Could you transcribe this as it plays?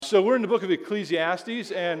So we're in the book of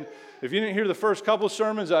Ecclesiastes, and if you didn't hear the first couple of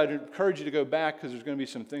sermons, I'd encourage you to go back because there's going to be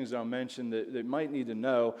some things that I'll mention that you might need to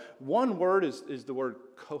know. One word is the word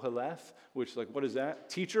koheleth, which, like, what is that?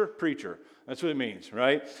 Teacher, preacher. That's what it means,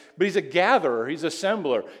 right? But he's a gatherer. He's an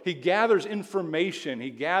assembler. He gathers information. He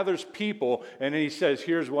gathers people, and then he says,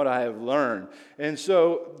 here's what I have learned. And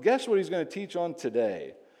so guess what he's going to teach on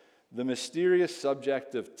today? The mysterious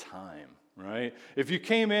subject of time. Right? If you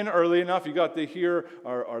came in early enough, you got to hear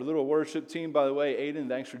our little worship team. By the way, Aiden,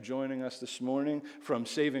 thanks for joining us this morning from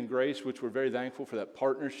Saving Grace, which we're very thankful for that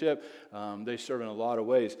partnership. They serve in a lot of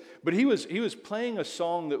ways. But he was playing a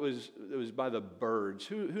song that was by the Byrds.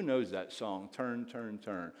 Who knows that song? Turn, turn,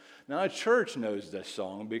 turn. Now, a church knows this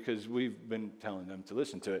song because we've been telling them to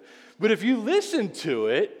listen to it. But if you listen to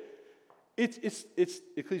it, it's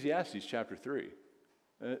Ecclesiastes chapter 3.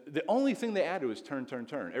 The only thing they added was turn, turn,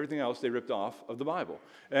 turn. Everything else they ripped off of the Bible.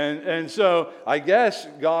 And so I guess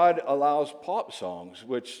God allows pop songs,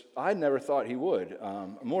 which I never thought he would.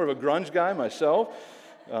 I'm more of a grunge guy myself,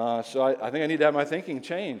 so I think I need to have my thinking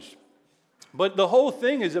changed. But the whole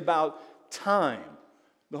thing is about time.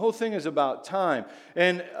 The whole thing is about time.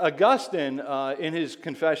 And Augustine, in his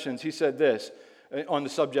Confessions, he said this on the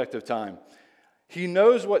subject of time. He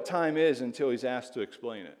knows what time is until he's asked to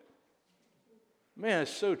explain it. Man,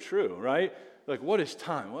 it's so true, right? Like, what is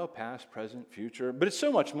time? Well, past, present, future. But it's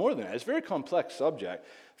so much more than that. It's a very complex subject.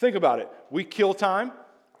 Think about it. We kill time,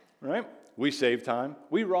 right? We save time.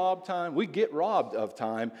 We rob time. We get robbed of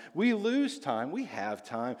time. We lose time. We have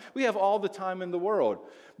time. We have all the time in the world.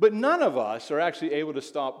 But none of us are actually able to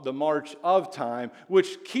stop the march of time,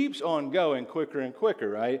 which keeps on going quicker and quicker,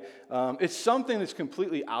 right? It's something that's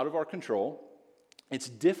completely out of our control. It's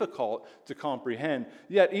difficult to comprehend,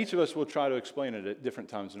 yet each of us will try to explain it at different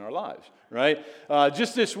times in our lives, right?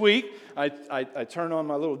 Just this week, I turn on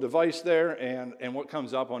my little device there, and what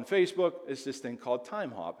comes up on Facebook is this thing called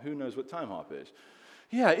Time Hop. Who knows what Time Hop is?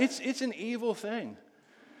 Yeah, it's an evil thing.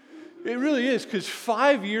 It really is, because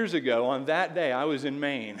 5 years ago on that day, I was in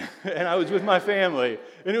Maine, and I was with my family,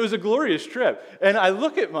 and it was a glorious trip. And I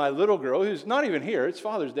look at my little girl, who's not even here. It's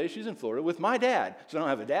Father's Day. She's in Florida with my dad. So I don't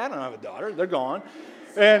have a dad. I don't have a daughter. They're gone.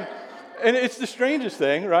 And it's the strangest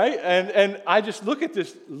thing, right? And I just look at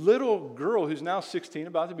this little girl who's now 16,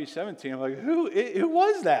 about to be 17. I'm like, who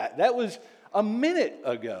was that? That was a minute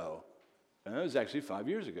ago. And that was actually 5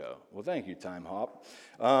 years ago. Well, thank you, Time Hop.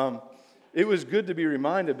 It was good to be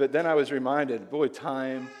reminded, but then I was reminded, boy,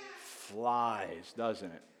 time flies, doesn't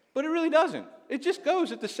it? But it really doesn't. It just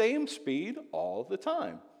goes at the same speed all the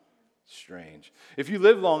time. Strange. If you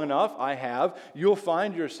live long enough, I have, you'll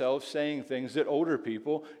find yourself saying things that older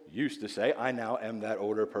people used to say. I now am that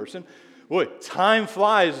older person. Boy, time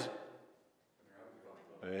flies.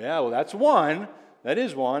 Yeah, well, that's one. That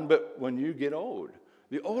is one, but when you get old,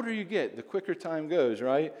 the older you get, the quicker time goes,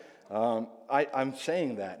 right? I'm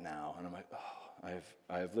saying that now, and I'm like, oh,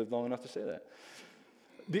 I have lived long enough to say that.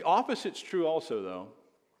 The opposite's true also, though.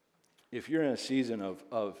 If you're in a season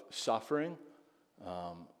of suffering,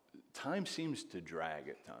 time seems to drag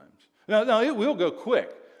at times. Now, it will go quick.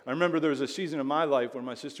 I remember there was a season of my life where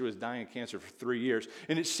my sister was dying of cancer for 3 years,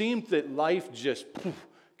 and it seemed that life just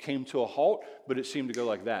came to a halt, but it seemed to go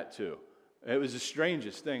like that, too. It was the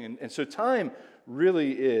strangest thing, and so time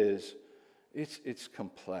really is... It's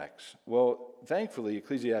complex. Well, thankfully,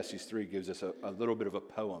 Ecclesiastes 3 gives us a little bit of a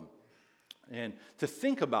poem. And to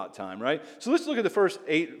think about time, right? So let's look at the first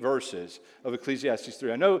 8 verses of Ecclesiastes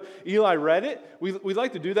 3. I know Eli read it. We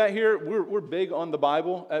like to do that here. We're big on the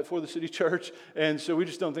Bible For the City Church, and so we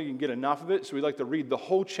just don't think you can get enough of it. So we like to read the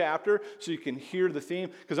whole chapter so you can hear the theme,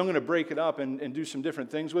 because I'm going to break it up and do some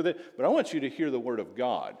different things with it. But I want you to hear the Word of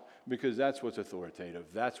God, because that's what's authoritative.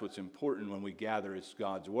 That's what's important when we gather. It's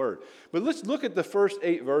God's Word. But let's look at the first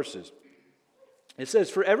 8 verses. It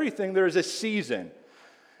says, "For everything there is a season,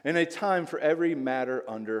 and a time for every matter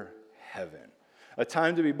under heaven. A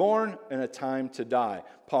time to be born and a time to die."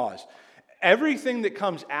 Pause. Everything that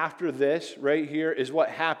comes after this right here is what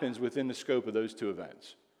happens within the scope of those 2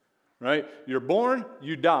 events. Right? You're born,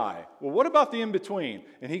 you die. Well, what about the in-between?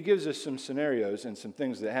 And he gives us some scenarios and some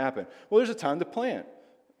things that happen. Well, there's a time to plant,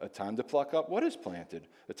 a time to pluck up what is planted,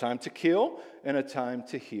 a time to kill, and a time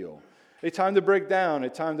to heal. A time to break down, a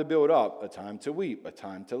time to build up, a time to weep, a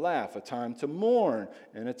time to laugh, a time to mourn,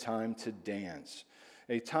 and a time to dance.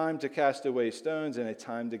 A time to cast away stones, and a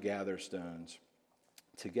time to gather stones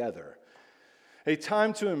together. A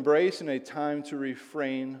time to embrace, and a time to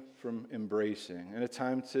refrain from embracing. And a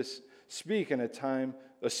time to speak, and a time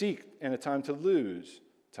seek, and a time to lose.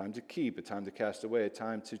 A time to keep, a time to cast away, a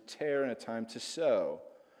time to tear, and a time to sow.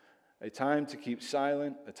 A time to keep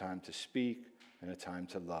silent, a time to speak, and a time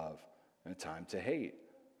to love, and a time to hate,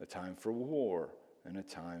 a time for war, and a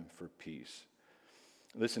time for peace.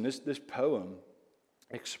 Listen, this poem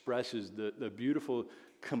expresses the beautiful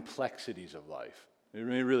complexities of life. It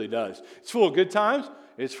really does. It's full of good times.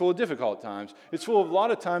 It's full of difficult times. It's full of a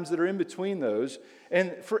lot of times that are in between those.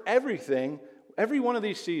 And for everything, every one of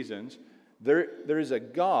these seasons, there is a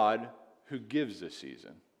God who gives the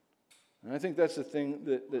season. And I think that's the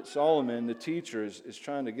thing that Solomon, the teacher, is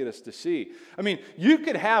trying to get us to see. I mean, you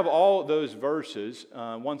could have all those verses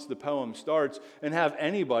once the poem starts and have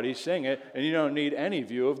anybody sing it, and you don't need any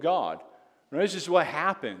view of God. Right? This is what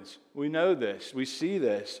happens. We know this. We see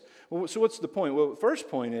this. Well, so what's the point? Well, the first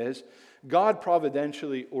point is God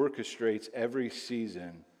providentially orchestrates every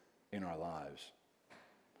season in our lives.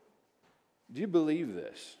 Do you believe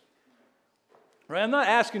this? Right? I'm not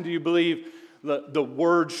asking, do you believe the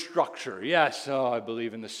word structure? Yes, I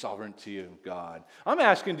believe in the sovereignty of God. I'm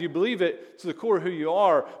asking, do you believe it to the core of who you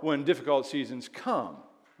are when difficult seasons come?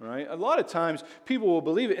 Right? A lot of times people will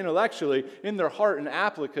believe it intellectually, in their heart and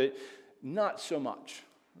applicate, not so much.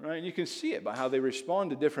 Right? And you can see it by how they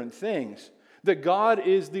respond to different things. That God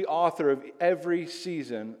is the author of every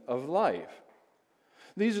season of life.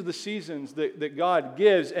 These are the seasons that God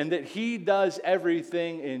gives, and that He does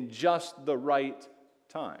everything in just the right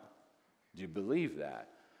time. Do you believe that?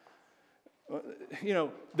 You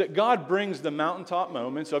know, that God brings the mountaintop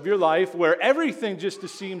moments of your life where everything just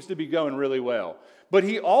seems to be going really well. But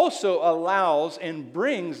He also allows and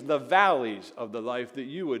brings the valleys of the life that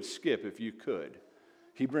you would skip if you could.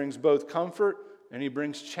 He brings both comfort and He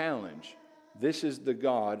brings challenge. This is the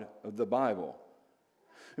God of the Bible.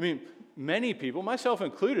 I mean, many people, myself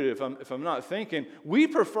included, if I'm not thinking, we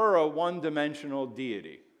prefer a one-dimensional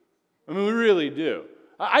deity. I mean, we really do.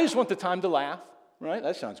 I just want the time to laugh, right?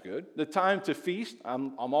 That sounds good. The time to feast.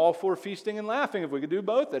 I'm all for feasting and laughing. If we could do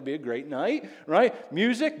both, that'd be a great night, right?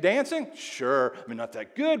 Music, dancing, sure. I mean, not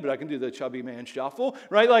that good, but I can do the chubby man shuffle,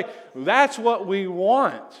 right? Like, that's what we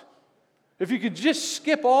want. If you could just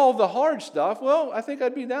skip all the hard stuff, well, I think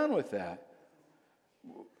I'd be down with that.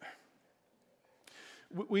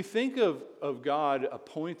 We think of God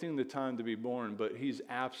appointing the time to be born, but He's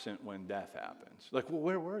absent when death happens. Like, well,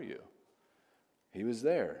 where were you? He was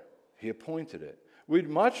there. He appointed it. We'd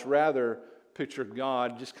much rather picture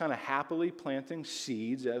God just kind of happily planting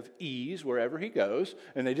seeds of ease wherever He goes,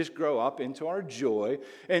 and they just grow up into our joy.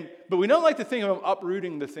 But we don't like to think of Him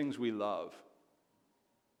uprooting the things we love.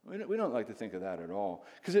 We don't like to think of that at all,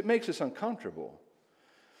 because it makes us uncomfortable.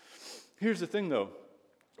 Here's the thing, though.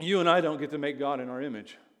 You and I don't get to make God in our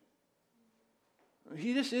image.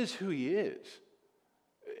 He just is who He is.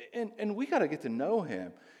 And we got to get to know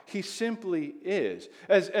Him. He simply is.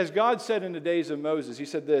 As God said in the days of Moses, He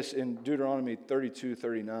said this in Deuteronomy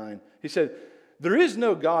 32:39. He said, "There is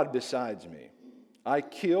no God besides me. I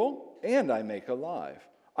kill and I make alive.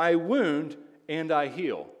 I wound and I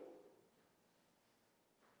heal."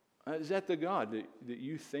 Is that the God that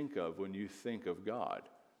you think of when you think of God?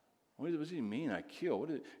 What does He mean, I kill?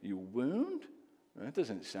 You wound? That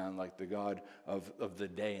doesn't sound like the God of the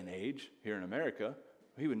day and age here in America.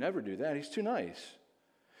 He would never do that. He's too nice.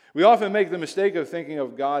 We often make the mistake of thinking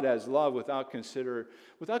of God as love without considering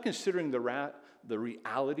the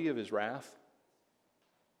reality of His wrath.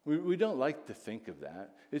 We don't like to think of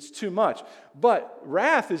that. It's too much. But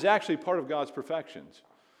wrath is actually part of God's perfections.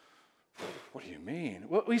 What do you mean?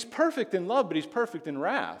 Well, He's perfect in love, but He's perfect in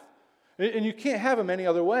wrath. And you can't have Him any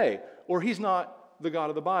other way, or He's not the God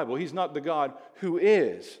of the Bible. He's not the God who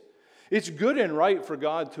is. It's good and right for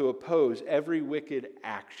God to oppose every wicked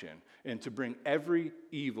action and to bring every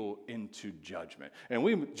evil into judgment. And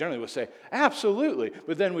we generally will say, absolutely.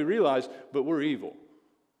 But then we realize, but we're evil.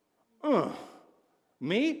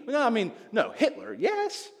 Me? No, Hitler,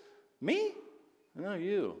 yes. Me? No,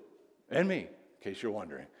 you. And me, in case you're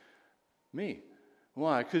wondering. Me.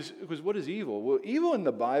 Why? Because what is evil? Well, evil in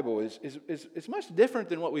the Bible is much different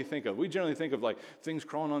than what we think of. We generally think of like things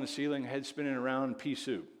crawling on the ceiling, head spinning around, pea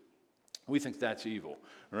soup. We think that's evil,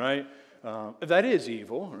 right? That is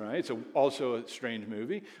evil, right? It's also a strange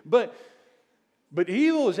movie. But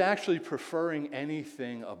evil is actually preferring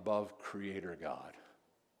anything above Creator God.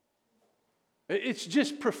 It's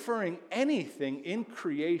just preferring anything in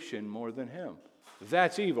creation more than Him.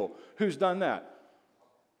 That's evil. Who's done that?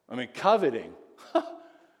 Coveting.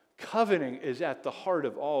 Coveting is at the heart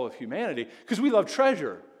of all of humanity because we love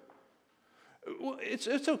treasure. Well, it's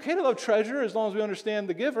okay to love treasure as long as we understand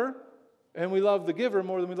the giver, and we love the giver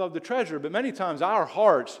more than we love the treasure. But many times our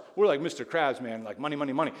hearts, we're like Mr. Krabs, man, like money,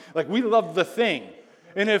 money, money. Like we love the thing.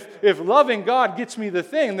 And if loving God gets me the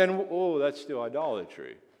thing, then, that's still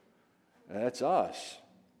idolatry. That's us.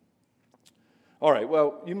 All right,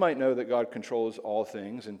 well, you might know that God controls all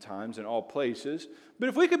things and times and all places. But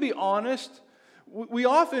if we could be honest, we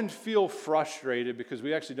often feel frustrated because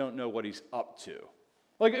we actually don't know what he's up to.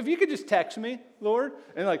 Like, if you could just text me, Lord,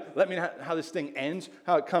 and like let me know how this thing ends,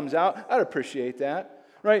 how it comes out, I'd appreciate that,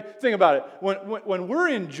 right? Think about it. When we're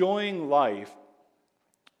enjoying life,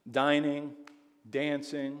 dining,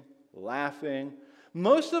 dancing, laughing,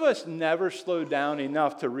 most of us never slow down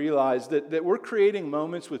enough to realize that we're creating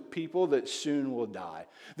moments with people that soon will die.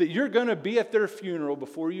 That you're going to be at their funeral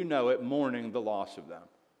before you know it, mourning the loss of them.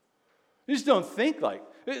 You just don't think like,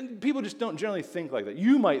 people just don't generally think like that.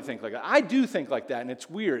 You might think like that. I do think like that, and it's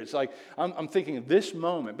weird. It's like I'm thinking of this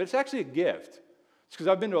moment, but it's actually a gift. It's because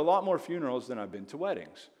I've been to a lot more funerals than I've been to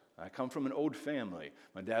weddings. I come from an old family.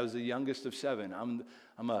 My dad was the youngest of 7.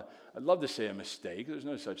 I'd love to say a mistake. There's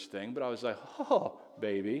no such thing, but I was like, oh,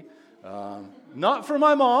 baby. Not for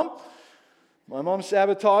my mom. My mom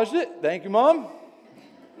sabotaged it. Thank you, Mom.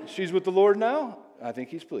 She's with the Lord now. I think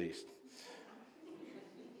he's pleased.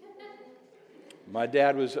 My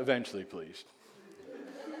dad was eventually pleased.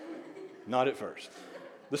 Not at first.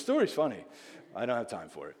 The story's funny. I don't have time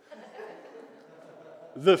for it.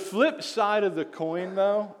 The flip side of the coin,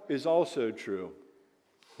 though, is also true.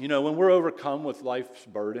 You know, when we're overcome with life's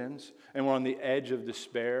burdens and we're on the edge of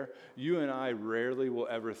despair, you and I rarely will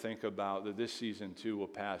ever think about that this season too will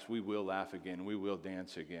pass. We will laugh again. We will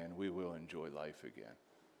dance again. We will enjoy life again.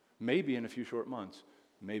 Maybe in a few short months.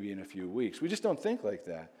 Maybe in a few weeks. We just don't think like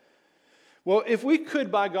that. Well, if we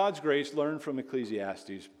could, by God's grace, learn from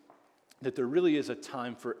Ecclesiastes that there really is a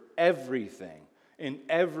time for everything in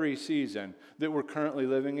every season that we're currently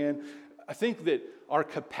living in, I think that our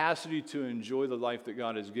capacity to enjoy the life that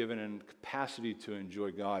God has given and capacity to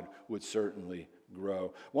enjoy God would certainly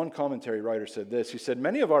grow. One commentary writer said this. He said,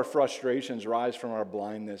 many of our frustrations rise from our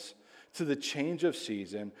blindness to the change of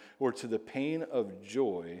season or to the pain of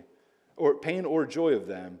joy, or pain or joy of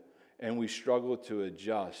them, and we struggle to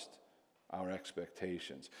adjust our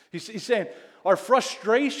expectations. He's saying our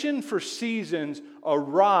frustration for seasons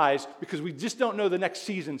arise because we just don't know the next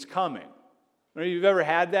season's coming. Right? You've ever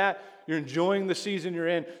had that? You're enjoying the season you're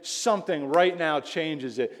in, something right now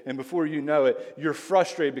changes it, and before you know it, you're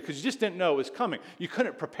frustrated because you just didn't know it was coming. You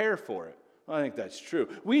couldn't prepare for it. I think that's true.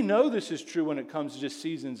 We know this is true when it comes to just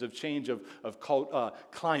seasons of change of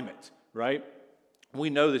climate, right? We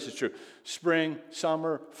know this is true. Spring,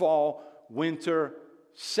 summer, fall, winter,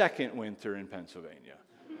 second winter in Pennsylvania.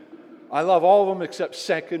 I love all of them except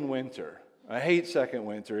second winter. I hate second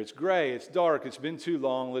winter. It's gray, it's dark, it's been too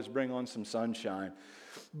long. Let's bring on some sunshine.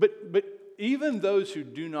 But even those who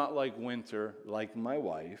do not like winter, like my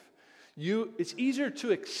wife, it's easier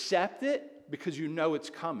to accept it because you know it's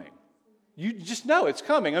coming. You just know it's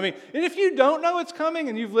coming. I mean, and if you don't know it's coming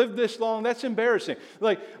and you've lived this long, that's embarrassing.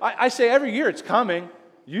 Like, I say every year it's coming.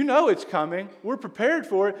 You know it's coming. We're prepared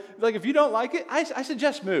for it. Like, if you don't like it, I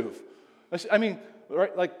suggest move. I mean,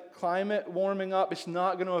 right, like climate warming up, it's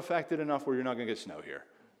not going to affect it enough where you're not going to get snow here.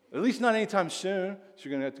 At least not anytime soon. So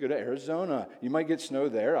you're going to have to go to Arizona. You might get snow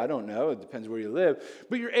there. I don't know. It depends where you live.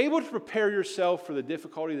 But you're able to prepare yourself for the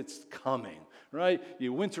difficulty that's coming, right?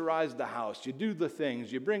 You winterize the house. You do the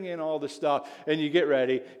things. You bring in all the stuff, and you get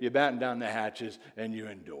ready. You batten down the hatches, and you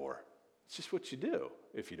endure. It's just what you do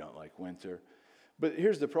if you don't like winter. But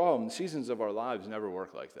here's the problem. The seasons of our lives never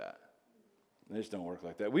work like that. They just don't work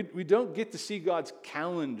like that. We don't get to see God's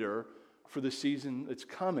calendar for the season that's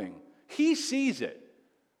coming. He sees it.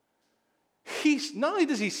 Not only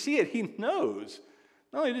does he see it, he knows.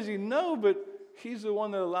 Not only does he know, but he's the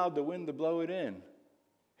one that allowed the wind to blow it in.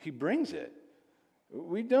 He brings it.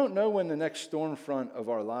 We don't know when the next storm front of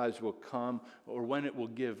our lives will come or when it will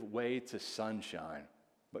give way to sunshine,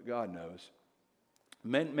 but God knows.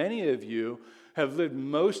 Many of you have lived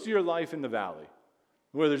most of your life in the valley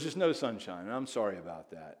where there's just no sunshine, and I'm sorry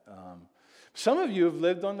about that. Some of you have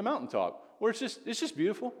lived on the mountaintop where it's just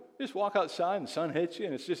beautiful. You just walk outside and the sun hits you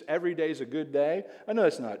and it's just every day's a good day. I know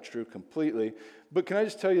that's not true completely, but can I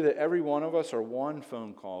just tell you that every one of us are one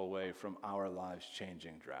phone call away from our lives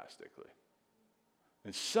changing drastically.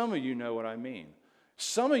 And some of you know what I mean.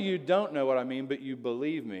 Some of you don't know what I mean, but you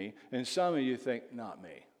believe me, and some of you think, not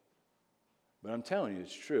me. But I'm telling you,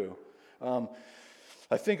 it's true.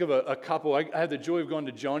 I think of a couple. I had the joy of going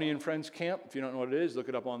to Johnny and Friends Camp. If you don't know what it is, look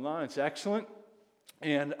it up online. It's excellent.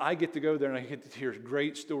 And I get to go there, and I get to hear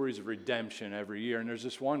great stories of redemption every year. And there's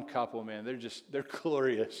this one couple, man, they're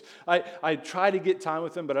glorious. I try to get time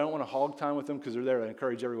with them, but I don't want to hog time with them because they're there to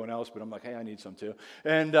encourage everyone else. But I'm like, hey, I need some too.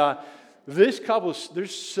 And this couple, they're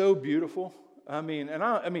so beautiful. I mean,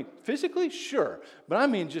 physically, sure. But I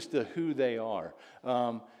mean just who they are.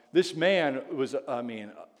 This man was,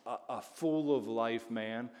 a full of life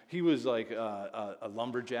man. He was like a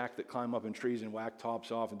lumberjack that climbed up in trees and whack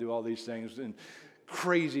tops off and do all these things. And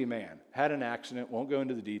crazy man. Had an accident, won't go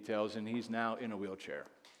into the details, and he's now in a wheelchair.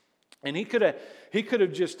 And he could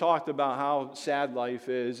have just talked about how sad life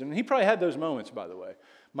is. And he probably had those moments, by the way.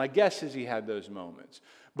 My guess is he had those moments.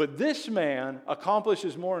 But this man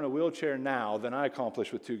accomplishes more in a wheelchair now than I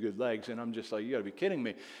accomplished with two good legs. And I'm just like, you got to be kidding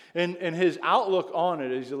me. And his outlook on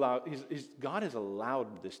it is God has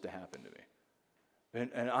allowed this to happen to me.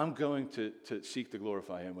 And I'm going to seek to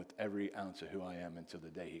glorify him with every ounce of who I am until the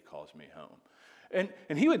day he calls me home.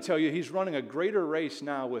 And he would tell you he's running a greater race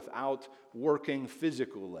now without working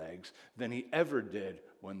physical legs than he ever did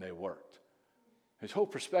when they worked. His whole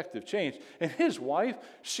perspective changed. And his wife,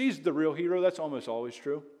 she's the real hero. That's almost always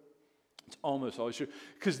true. It's almost always true.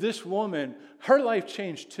 Because this woman, her life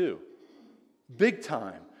changed too. Big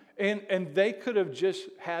time. And they could have just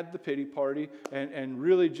had the pity party and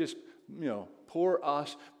really just, poor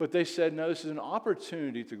us. But they said, no, this is an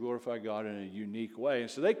opportunity to glorify God in a unique way.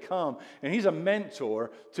 And so they come, and he's a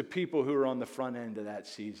mentor to people who are on the front end of that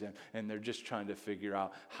season. And they're just trying to figure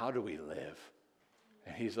out, how do we live?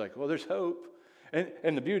 And he's like, well, there's hope.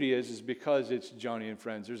 And the beauty is because it's Johnny and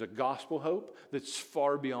Friends, there's a gospel hope that's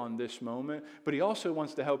far beyond this moment, but he also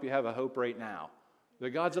wants to help you have a hope right now. That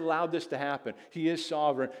God's allowed this to happen. He is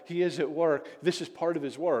sovereign. He is at work. This is part of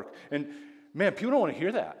his work. And man, people don't want to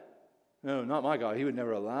hear that. No, not my God. He would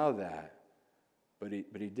never allow that. But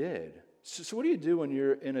he did. So what do you do when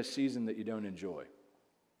you're in a season that you don't enjoy?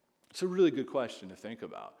 It's a really good question to think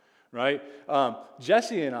about. Right?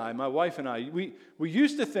 Jesse and I, my wife and I, we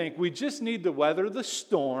used to think we just need to weather the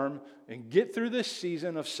storm and get through this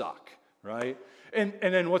season of suck, right? And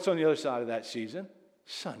then what's on the other side of that season?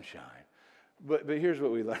 Sunshine. But here's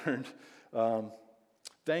what we learned.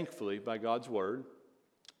 Thankfully, by God's word,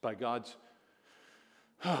 by God's,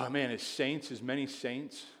 his saints, his many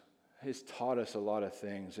saints, has taught us a lot of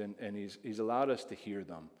things, and he's allowed us to hear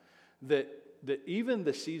them. That even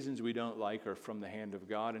the seasons we don't like are from the hand of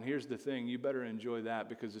God. And here's the thing, you better enjoy that,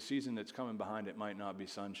 because the season that's coming behind it might not be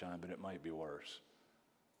sunshine, but it might be worse.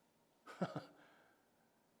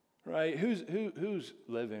 Right? Who's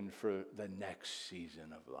living for the next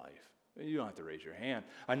season of life? You don't have to raise your hand.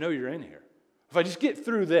 I know you're in here. If I just get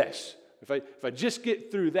through this, if I just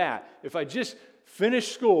get through that, if I just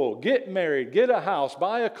finish school, get married, get a house,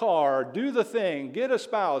 buy a car, do the thing, get a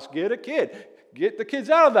spouse, get a kid, get the kids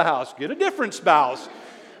out of the house, get a different spouse,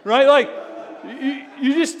 right? Like,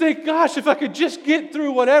 you just think, gosh, if I could just get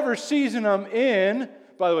through whatever season I'm in.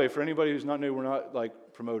 By the way, for anybody who's not new, we're not like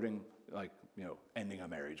promoting ending a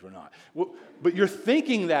marriage. We're not. But you're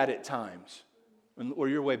thinking that at times, or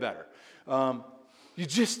you're way better. You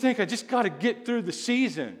just think, I just got to get through the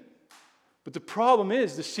season. But the problem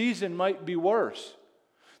is, the season might be worse.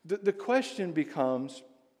 The question becomes,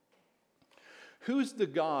 who's the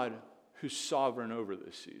God who's sovereign over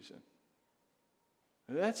this season?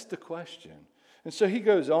 That's the question. And so he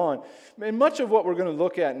goes on. And much of what we're going to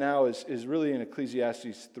look at now is really in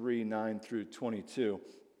Ecclesiastes 3, 9 through 22.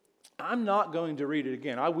 I'm not going to read it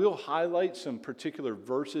again. I will highlight some particular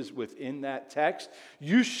verses within that text.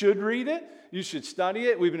 You should read it. You should study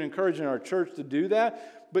it. We've been encouraging our church to do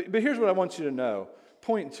that. But here's what I want you to know.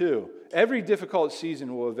 Point 2. Every difficult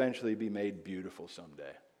season will eventually be made beautiful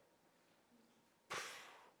someday.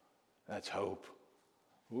 That's hope.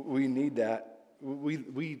 We need that.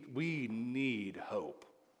 We need hope.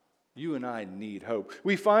 You and I need hope.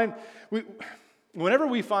 Whenever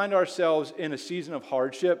we find ourselves in a season of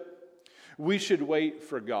hardship, we should wait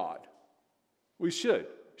for God. We should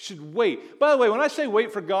wait. By the way, when I say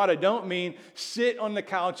wait for God, I don't mean sit on the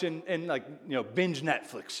couch and binge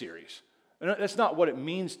Netflix series. That's not what it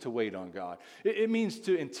means to wait on God. It means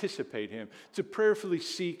to anticipate him, to prayerfully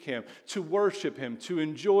seek him, to worship him, to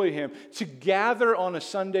enjoy him, to gather on a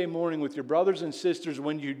Sunday morning with your brothers and sisters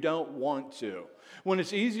when you don't want to. When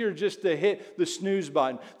it's easier just to hit the snooze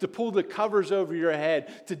button, to pull the covers over your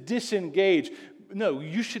head, to disengage. No,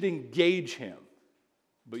 you should engage him,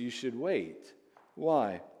 but you should wait.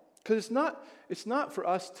 Why? Because it's not for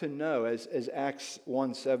us to know, as Acts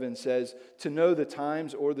 1:7 says, to know the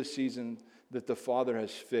times or the season that the Father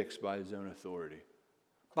has fixed by his own authority.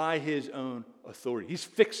 By his own authority. He's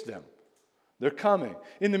fixed them. They're coming.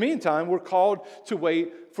 In the meantime, we're called to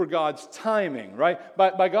wait for God's timing, right?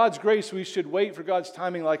 By God's grace, we should wait for God's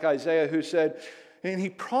timing, like Isaiah, who said, and he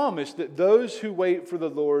promised that those who wait for the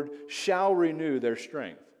Lord shall renew their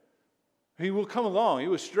strength. He will come along. He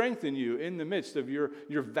will strengthen you in the midst of your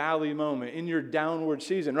valley moment, in your downward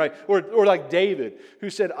season, right? Or like David, who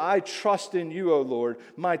said, I trust in you, O Lord.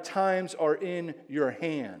 My times are in your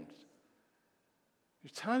hands.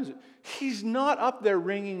 There's times he's not up there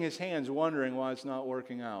wringing his hands wondering why it's not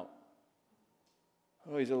working out.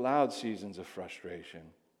 Oh, he's allowed seasons of frustration.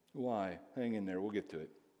 Why? Hang in there. We'll get to it.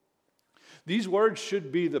 These words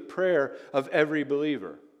should be the prayer of every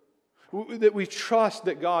believer. That we trust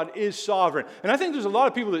that God is sovereign. And I think there's a lot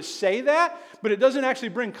of people that say that, but it doesn't actually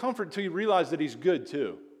bring comfort until you realize that He's good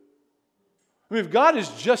too. I mean, if God is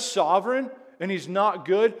just sovereign and He's not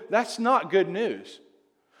good, that's not good news.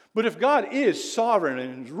 But if God is sovereign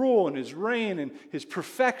in His rule and His reign and His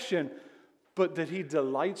perfection, but that He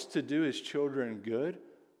delights to do His children good,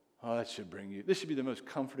 oh, this should be the most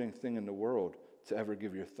comforting thing in the world to ever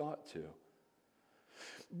give your thought to.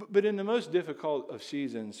 But in the most difficult of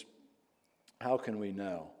seasons, how can we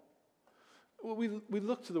know? Well, we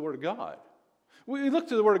look to the Word of God. We look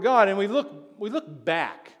to the Word of God and we look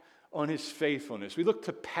back on His faithfulness. We look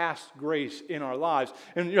to past grace in our lives.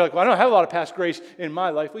 And you're like, well, I don't have a lot of past grace in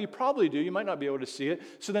my life. Well, you probably do. You might not be able to see it.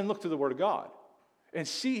 So then look to the Word of God and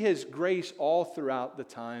see His grace all throughout the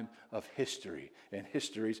time of history and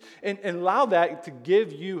histories. And allow that to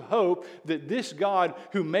give you hope that this God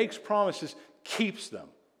who makes promises keeps them.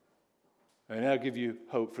 And that'll give you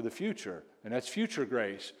hope for the future. And that's future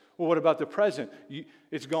grace. Well, what about the present?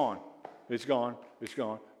 It's gone. It's gone. It's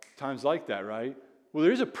gone. Times like that, right? Well,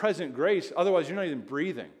 there is a present grace. Otherwise, you're not even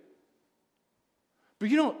breathing. But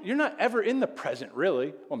you're not ever in the present, really.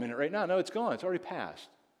 Well, I'm in it right now. No, it's gone. It's already passed.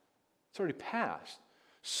 It's already passed.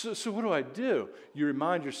 So what do? You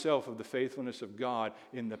remind yourself of the faithfulness of God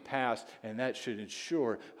in the past, and that should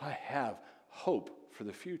ensure I have hope for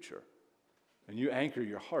the future. And you anchor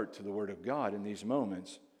your heart to the Word of God in these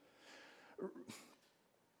moments.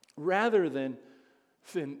 Rather than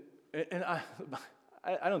and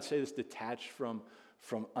I don't say this detached from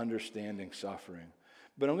understanding suffering,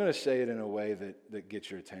 but I'm going to say it in a way that gets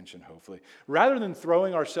your attention, hopefully. Rather than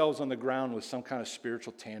throwing ourselves on the ground with some kind of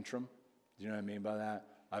spiritual tantrum, do you know what I mean by that?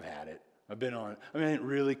 I've had it. I've been on it. I mean, I didn't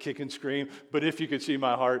really kick and scream, but if you could see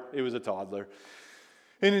my heart, it was a toddler.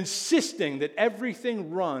 And insisting that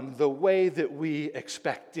everything run the way that we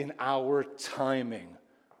expect in our timing,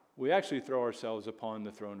 we actually throw ourselves upon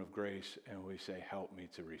the throne of grace and we say, help me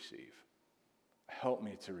to receive. Help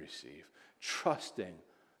me to receive. Trusting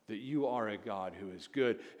that you are a God who is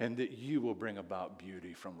good and that you will bring about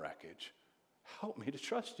beauty from wreckage. Help me to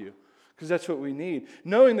trust you, because that's what we need.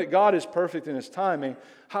 Knowing that God is perfect in His timing,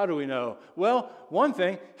 how do we know? Well, one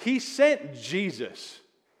thing, He sent Jesus,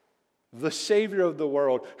 the Savior of the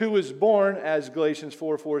world, who was born, as Galatians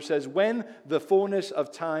 4:4 says, when the fullness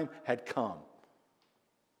of time had come.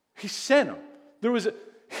 He sent Him.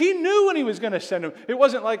 He knew when He was going to send Him. It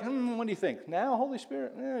wasn't like, what do you think? Now, Holy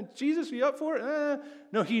Spirit? Jesus, are you up for it?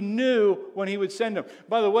 No, He knew when He would send Him.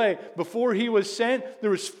 By the way, before He was sent,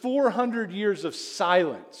 there was 400 years of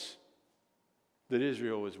silence that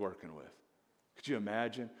Israel was working with. Could you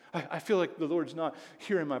imagine? I feel like the Lord's not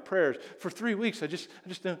hearing my prayers. For 3 weeks, I just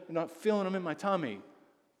not feeling them in my tummy.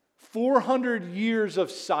 400 years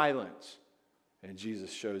of silence. And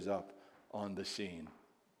Jesus shows up on the scene.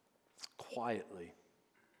 Quietly.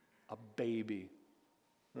 A baby.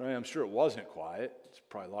 Right? I'm sure it wasn't quiet. It's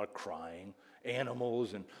probably a lot of crying,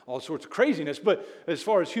 animals, and all sorts of craziness. But as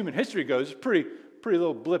far as human history goes, it's pretty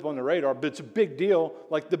little blip on the radar. But it's a big deal,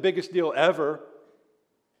 like the biggest deal ever.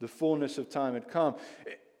 The fullness of time had come.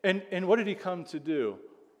 And what did He come to do?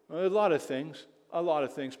 A lot of things.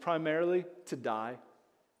 Primarily to die.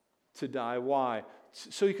 To die. Why?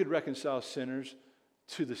 So He could reconcile sinners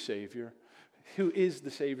to the Savior, who is the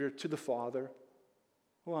Savior, to the Father.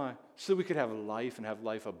 Why? So we could have life and have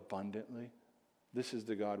life abundantly. This is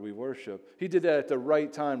the God we worship. He did that at the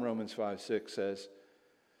right time, Romans 5:6 says.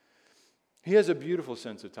 He has a beautiful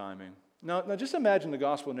sense of timing. Now just imagine the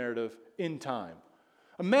gospel narrative in time.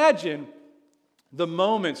 Imagine the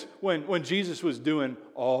moments when Jesus was doing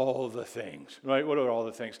all the things, right? What are all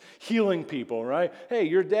the things? Healing people, right? Hey,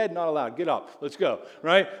 you're dead, not allowed. Get up. Let's go,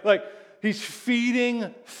 right? Like, He's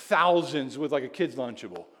feeding thousands with like a kid's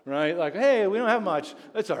Lunchable, right? Like, hey, we don't have much.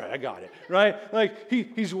 That's all right, I got it, right? Like,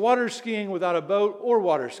 he's water skiing without a boat or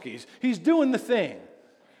water skis. He's doing the thing.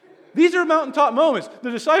 These are mountaintop moments.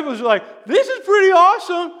 The disciples are like, this is pretty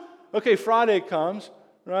awesome. Okay, Friday comes,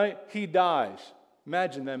 right? He dies.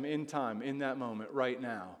 Imagine them in time, in that moment, right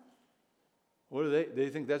now. What do they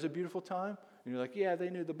think that's a beautiful time? And you're like, yeah,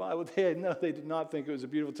 they knew the Bible. They did not think it was a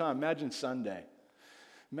beautiful time. Imagine Sunday.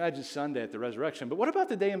 Imagine Sunday at the resurrection. But what about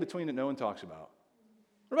the day in between that no one talks about?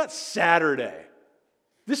 What about Saturday?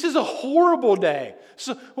 This is a horrible day.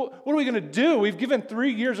 So what are we going to do? We've given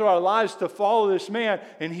 3 years of our lives to follow this man,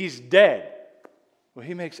 and He's dead. Well,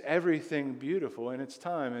 He makes everything beautiful in its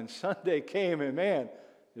time. And Sunday came, and man,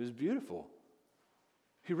 it was beautiful.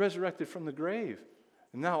 He resurrected from the grave.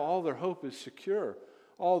 And now all their hope is secure.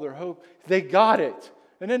 All their hope, they got it.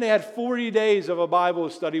 And then they had 40 days of a Bible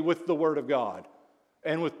study with the Word of God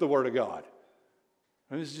and with the Word of God.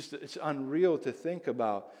 And it's unreal to think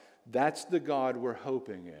about. That's the God we're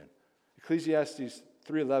hoping in. Ecclesiastes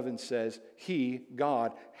 3:11 says, He,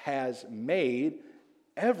 God, has made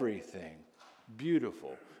everything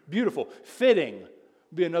beautiful. Beautiful. Fitting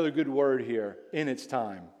would be another good word here, in its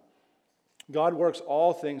time. God works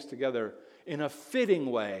all things together in a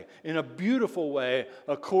fitting way, in a beautiful way,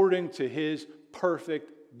 according to His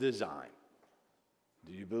perfect design.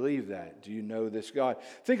 Do you believe that? Do you know this God?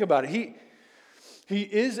 Think about it.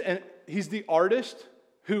 He's the artist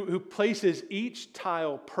who places each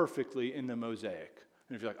tile perfectly in the mosaic.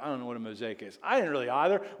 And if you're like, I don't know what a mosaic is. I didn't really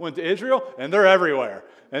either. Went to Israel, and they're everywhere.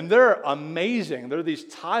 And they're amazing. They're these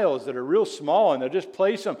tiles that are real small, and they just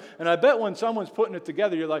place them. And I bet when someone's putting it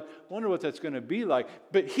together, you're like, wonder what that's going to be like.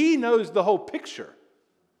 But He knows the whole picture.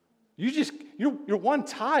 You're one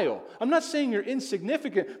tile. I'm not saying you're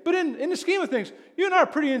insignificant, but in the scheme of things, you and I are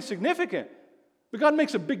pretty insignificant. But God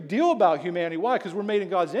makes a big deal about humanity. Why? Because we're made in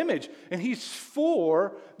God's image. And He's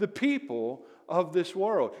for the people of this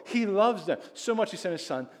world. He loves them so much He sent His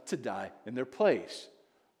Son to die in their place.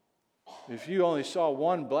 If you only saw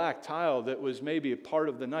one black tile that was maybe a part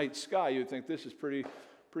of the night sky, you'd think this is pretty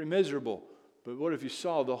miserable. But what if you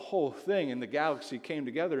saw the whole thing and the galaxy came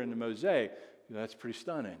together in the mosaic? That's pretty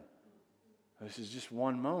stunning. This is just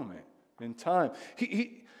one moment in time.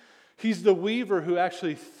 He's the weaver who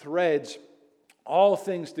actually threads all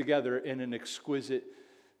things together in an exquisite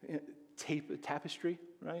tapestry,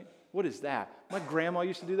 right? What is that? My grandma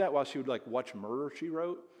used to do that while she would watch Murder, She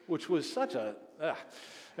Wrote, which was such a...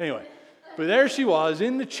 Anyway, but there she was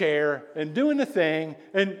in the chair and doing the thing,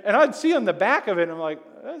 and I'd see on the back of it, and I'm like,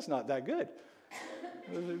 that's not that good.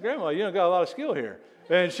 Grandma, you got a lot of skill here.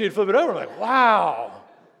 And she'd flip it over, I'm like, wow,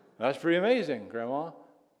 that's pretty amazing, Grandma.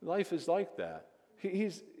 Life is like that.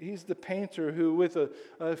 He's the painter who, with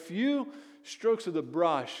a few strokes of the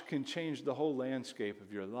brush, can change the whole landscape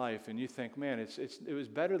of your life. And you think, man, it was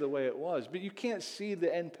better the way it was. But you can't see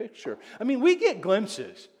the end picture. I mean, we get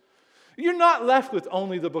glimpses. You're not left with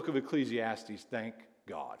only the book of Ecclesiastes, thank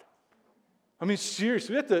God. I mean,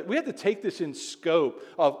 seriously, we have to take this in scope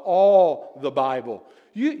of all the Bible.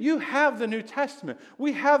 You have the New Testament.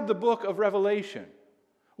 We have the book of Revelation.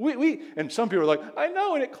 And some people are like, I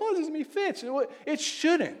know, and it causes me fits. It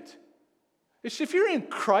shouldn't. If you're in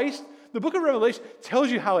Christ, the book of Revelation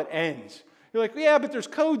tells you how it ends. You're like, yeah, but there's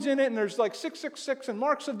codes in it, and there's 666 and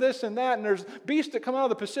marks of this and that, and there's beasts that come out of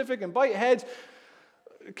the Pacific and bite heads.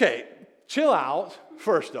 Okay, chill out,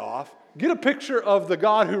 first off. Get a picture of the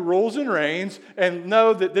God who rules and reigns, and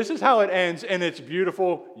know that this is how it ends, and it's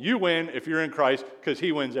beautiful. You win if you're in Christ, because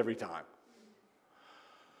He wins every time.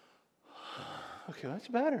 Okay, that's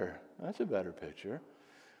better. That's a better picture,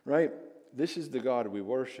 right? This is the God we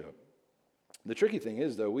worship. The tricky thing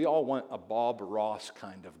is, though, we all want a Bob Ross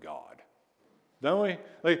kind of God, don't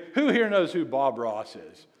we? Who here knows who Bob Ross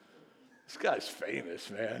is? This guy's famous,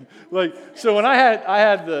 man. So when I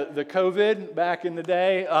had the COVID back in the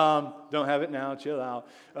day, don't have it now, chill out.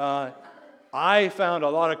 I found a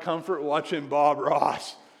lot of comfort watching Bob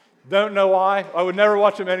Ross. Don't know why. I would never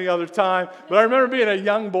watch him any other time. But I remember being a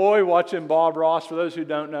young boy watching Bob Ross. For those who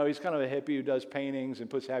don't know, he's kind of a hippie who does paintings and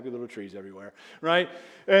puts happy little trees everywhere, right?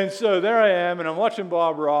 And so there I am, and I'm watching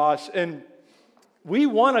Bob Ross, and we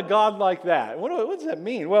want a God like that. What does that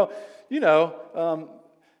mean? Well,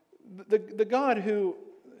 the God who...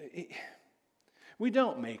 We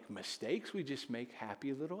don't make mistakes. We just make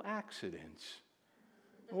happy little accidents.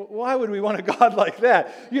 Why would we want a God like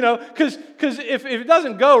that? Because if it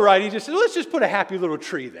doesn't go right, He just says, let's just put a happy little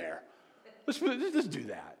tree there. Let's do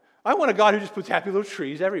that. I want a God who just puts happy little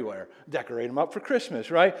trees everywhere. Decorate them up for Christmas,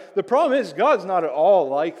 right? The problem is God's not at all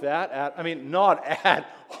like that. Not at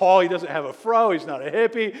all. He doesn't have a fro. He's not a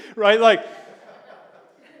hippie, right?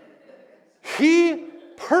 He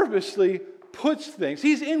purposely puts things.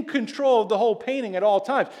 He's in control of the whole painting at all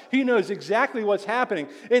times. He knows exactly what's happening.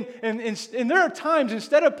 And there are times,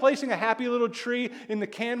 instead of placing a happy little tree in the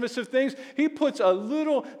canvas of things, He puts a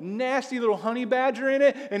little nasty little honey badger in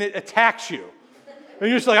it, and it attacks you. And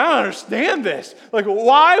you're just like, I don't understand this.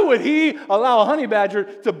 Why would He allow a honey badger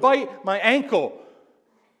to bite my ankle?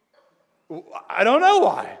 I don't know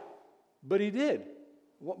why, but He did.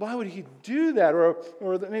 Why would He do that? Or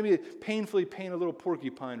maybe painfully paint a little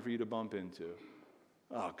porcupine for you to bump into.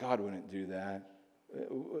 Oh, God wouldn't do that.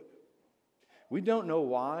 We don't know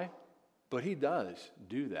why, but He does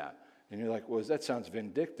do that. And you're like, well, that sounds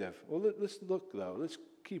vindictive. Well, let's look, though. Let's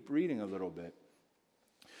keep reading a little bit.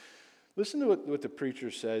 Listen to what the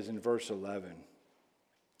preacher says in verse 11.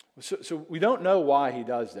 So we don't know why he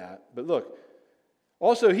does that, but look.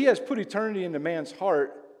 Also, he has put eternity into man's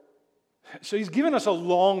heart, so he's given us a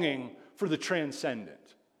longing for the transcendent.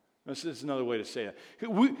 This is another way to say it.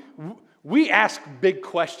 We ask big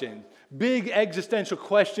questions, big existential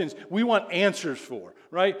questions we want answers for,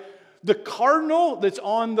 right? The cardinal that's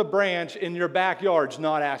on the branch in your backyard's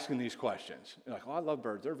not asking these questions. You're like, oh, I love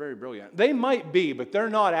birds. They're very brilliant. They might be, but they're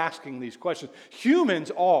not asking these questions.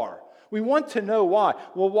 Humans are. We want to know why.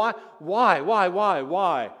 Well, why?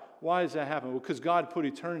 Why does that happen? Well, because God put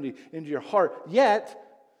eternity into your heart, yet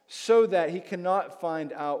so that he cannot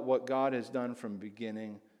find out what God has done from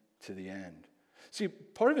beginning to the end. See,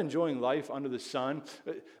 part of enjoying life under the sun,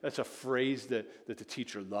 that's a phrase that the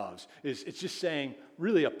teacher loves, it's just saying,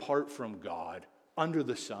 really apart from God, under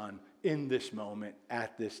the sun, in this moment,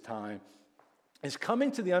 at this time, is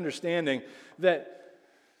coming to the understanding that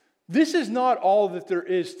this is not all that there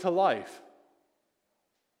is to life.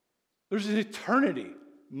 There's an eternity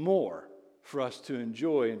more for us to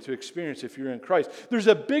enjoy and to experience if you're in Christ. There's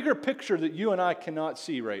a bigger picture that you and I cannot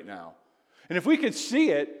see right now. And if we could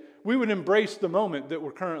see it, we would embrace the moment that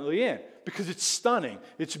we're currently in because it's stunning,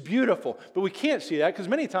 it's beautiful. But we can't see that because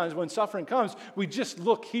many times when suffering comes, we just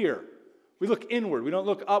look here. We look inward. We don't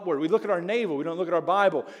look upward. We look at our navel. We don't look at our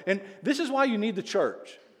Bible. And this is why you need the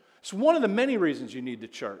church. It's one of the many reasons you need the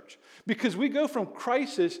church. Because we go from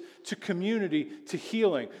crisis to community to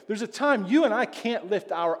healing. There's a time you and I can't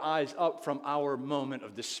lift our eyes up from our moment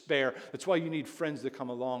of despair. That's why you need friends that come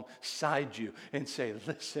alongside you and say,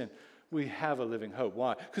 listen, we have a living hope.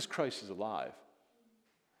 Why? Because Christ is alive.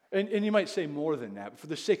 And you might say more than that, but for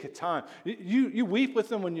the sake of time, you weep with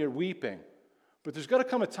them when you're weeping. But there's got to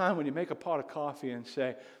come a time when you make a pot of coffee and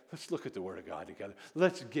say, let's look at the Word of God together.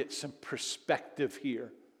 Let's get some perspective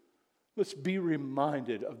here. Let's be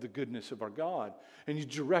reminded of the goodness of our God. And you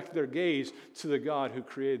direct their gaze to the God who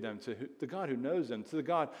created them, to the God who knows them, to the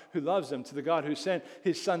God who loves them, to the God who sent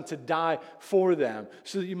his Son to die for them,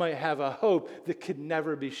 so that you might have a hope that could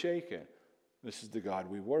never be shaken. This is the God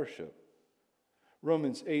we worship.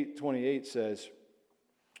 Romans 8:28 says,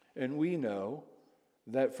 and we know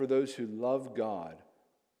that for those who love God,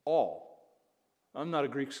 all. I'm not a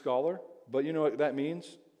Greek scholar, but you know what that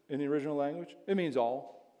means in the original language? It means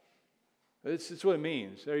all. It's what it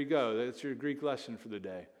means. There you go. That's your Greek lesson for the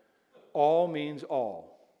day. All means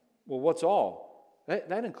all. Well, what's all?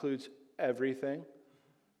 That includes everything,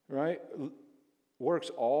 right? Works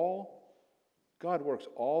all. God works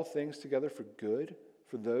all things together for good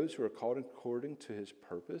for those who are called according to his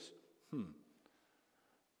purpose.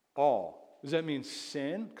 All. Does that mean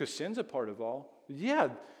sin? Because sin's a part of all. Yeah.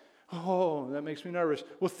 Oh, that makes me nervous.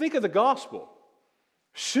 Well, think of the gospel.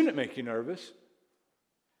 Shouldn't it make you nervous?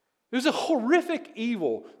 It was a horrific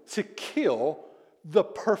evil to kill the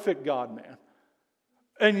perfect God-man.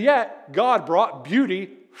 And yet, God brought beauty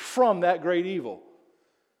from that great evil.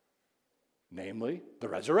 Namely, the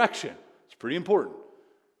resurrection. It's pretty important.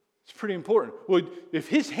 It's pretty important. Well, if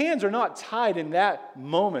his hands are not tied in that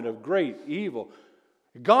moment of great evil,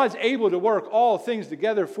 God's able to work all things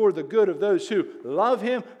together for the good of those who love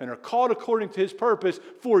him and are called according to his purpose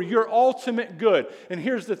for your ultimate good. And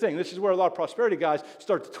here's the thing. This is where a lot of prosperity guys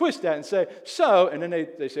start to twist that and say, so, and then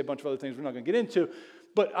they say a bunch of other things we're not going to get into.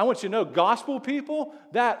 But I want you to know, gospel people,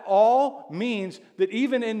 that all means that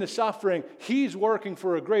even in the suffering, he's working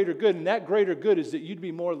for a greater good. And that greater good is that you'd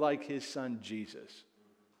be more like his son, Jesus.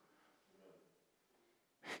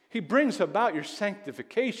 He brings about your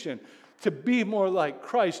sanctification to be more like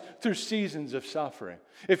Christ through seasons of suffering.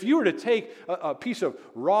 If you were to take a piece of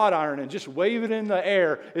wrought iron and just wave it in the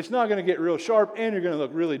air, it's not going to get real sharp and you're going to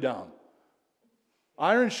look really dumb.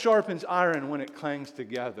 Iron sharpens iron when it clangs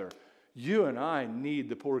together. You and I need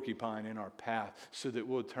the porcupine in our path so that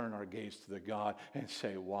we'll turn our gaze to the God and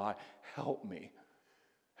say, why? Help me.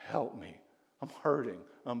 Help me. I'm hurting.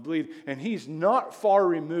 I'm bleeding. And he's not far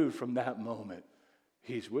removed from that moment.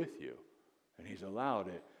 He's with you. And he's allowed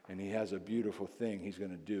it. And he has a beautiful thing he's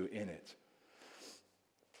going to do in it.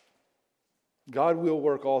 God will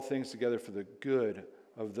work all things together for the good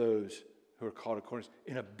of those who are called according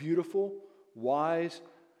in a beautiful, wise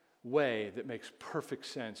way that makes perfect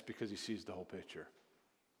sense because he sees the whole picture.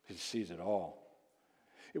 He sees it all.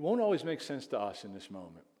 It won't always make sense to us in this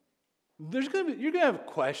moment. You're going to have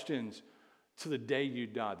questions to the day you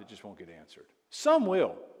die that just won't get answered. Some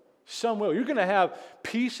will. Some will. You're going to have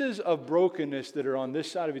pieces of brokenness that are on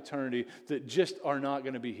this side of eternity that just are not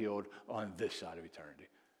going to be healed on this side of eternity.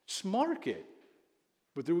 Mark it.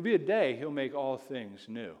 But there will be a day he'll make all things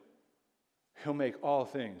new. He'll make all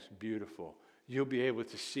things beautiful. you'll be able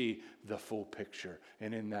to see the full picture.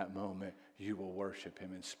 And in that moment, you will worship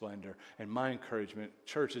him in splendor. And my encouragement,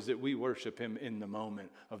 church, is that we worship him in the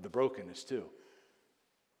moment of the brokenness too.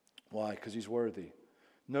 Why? Because he's worthy.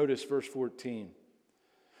 Notice verse 14.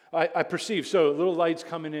 I perceive, so little lights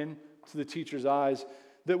coming in to the teacher's eyes,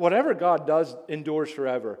 that whatever God does endures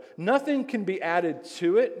forever. Nothing can be added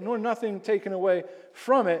to it, nor nothing taken away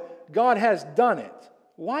from it. God has done it.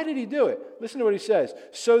 Why did he do it? Listen to what he says.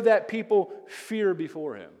 So that people fear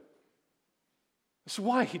before him. That's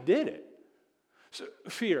why he did it. So,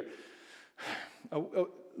 fear.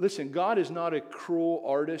 Listen, God is not a cruel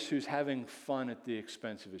artist who's having fun at the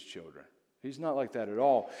expense of his children. He's not like that at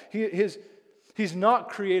all. He's not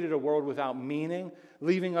created a world without meaning,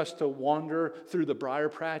 leaving us to wander through the briar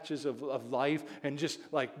patches of life and just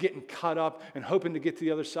like getting cut up and hoping to get to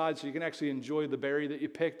the other side so you can actually enjoy the berry that you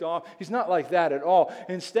picked off. He's not like that at all.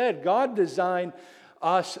 Instead, God designed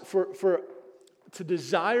us to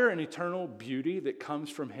desire an eternal beauty that comes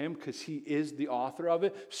from him because he is the author of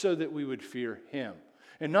it so that we would fear him.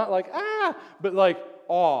 And not like, but like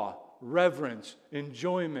awe, reverence,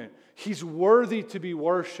 enjoyment. He's worthy to be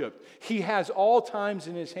worshiped. He has all times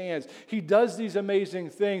in his hands. He does these amazing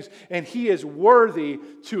things, and he is worthy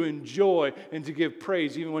to enjoy and to give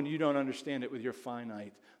praise, even when you don't understand it with your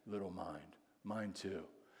finite little mind. Mine too.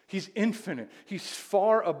 He's infinite. He's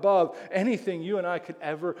far above anything you and I could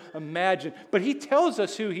ever imagine. But he tells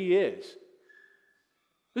us who he is.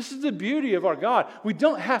 This is the beauty of our God. We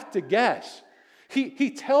don't have to guess.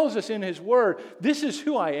 He tells us in his word, this is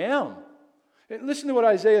who I am. And listen to what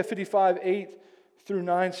Isaiah 55,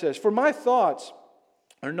 8-9 says. For my thoughts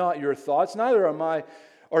are not your thoughts, neither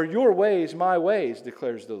are your ways my ways,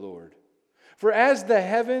 declares the Lord. For as the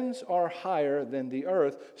heavens are higher than the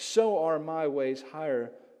earth, so are my ways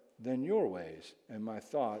higher than your ways, and my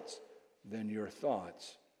thoughts than your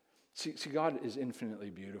thoughts. See, God is infinitely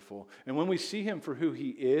beautiful. And when we see him for who he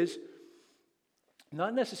is,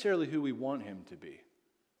 not necessarily who we want him to be,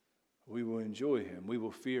 we will enjoy him, we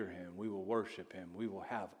will fear him, we will worship him, we will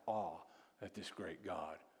have awe at this great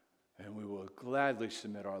God. And we will gladly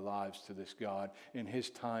submit our lives to this God in his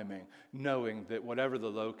timing, knowing that whatever the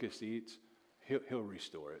locust eats, he'll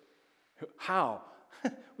restore it. How?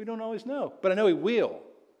 We don't always know, but I know he will.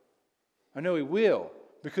 I know he will,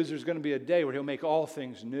 because there's going to be a day where he'll make all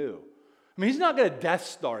things new. I mean, he's not going to Death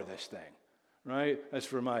Star this thing, right? That's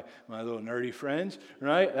for my little nerdy friends,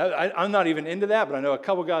 right? I'm not even into that, but I know a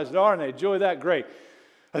couple guys that are, and they enjoy that. Great.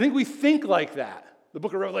 I think we think like that. The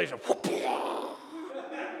book of Revelation.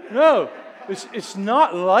 No, it's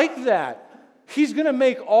not like that. He's going to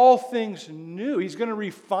make all things new. He's going to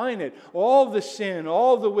refine it. All the sin,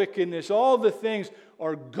 all the wickedness, all the things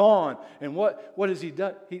are gone. And what has he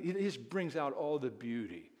done? He just brings out all the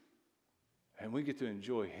beauty. And we get to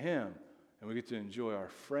enjoy him. And we get to enjoy our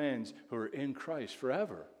friends who are in Christ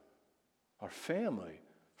forever. Our family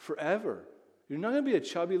forever. You're not going to be a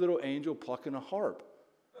chubby little angel plucking a harp.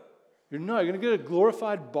 You're not. You're going to get a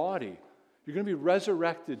glorified body. You're going to be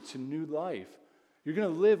resurrected to new life. You're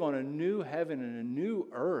going to live on a new heaven and a new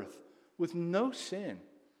earth with no sin,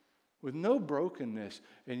 with no brokenness,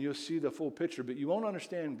 and you'll see the full picture, but you won't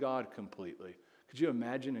understand God completely. Could you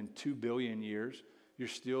imagine in 2 billion years, you're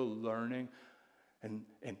still learning and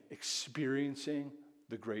experiencing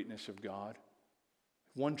the greatness of God?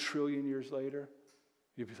 1 trillion years later,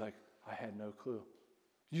 you'll be like, I had no clue.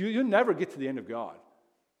 You'll never get to the end of God.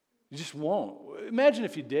 You just won't. Imagine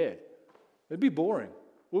if you did. It'd be boring.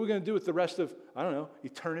 What are we going to do with the rest of, I don't know,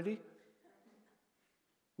 eternity?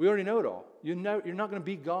 We already know it all. You're not going to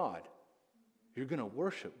be God. You're going to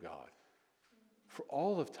worship God for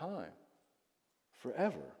all of time,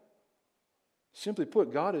 forever. Simply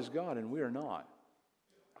put, God is God and we are not.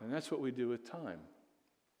 And that's what we do with time.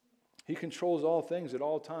 He controls all things at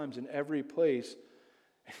all times in every place.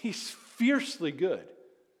 And he's fiercely good.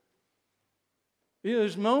 You know,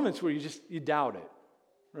 there's moments where you doubt it.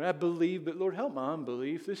 Right? I believe, but Lord, help my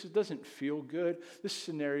unbelief. This doesn't feel good. This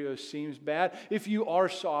scenario seems bad. If you are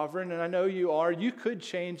sovereign, and I know you are, you could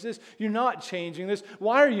change this. You're not changing this.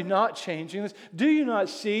 Why are you not changing this? Do you not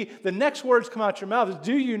see? The next words come out your mouth is,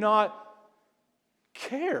 do you not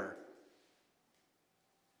care?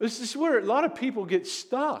 This is where a lot of people get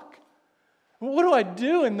stuck. What do I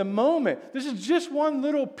do in the moment? This is just one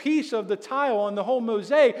little piece of the tile on the whole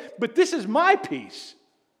mosaic, but this is my piece.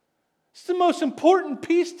 It's the most important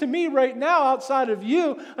piece to me right now outside of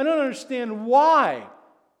you. I don't understand why.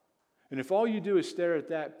 And if all you do is stare at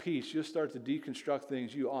that piece, you'll start to deconstruct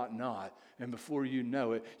things you ought not. And before you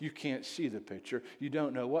know it, you can't see the picture. You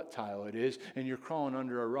don't know what tile it is. And you're crawling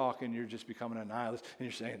under a rock and you're just becoming a nihilist. And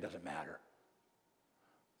you're saying it doesn't matter.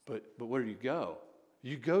 But where do you go?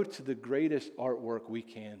 You go to the greatest artwork we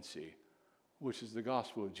can see, which is the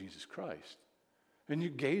gospel of Jesus Christ. And you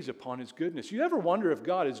gaze upon his goodness. You ever wonder if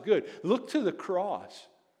God is good? Look to the cross.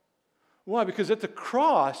 Why? Because at the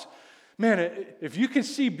cross, man, if you can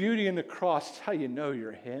see beauty in the cross, it's how you know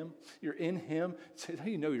you're him. You're in him. It's how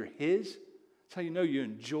you know you're his. It's how you know you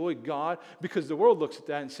enjoy God. Because the world looks at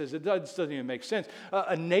that and says, it doesn't even make sense.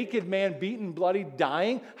 A naked man, beaten, bloody,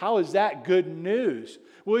 dying, how is that good news?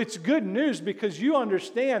 Well, it's good news because you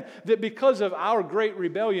understand that because of our great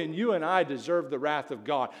rebellion, you and I deserve the wrath of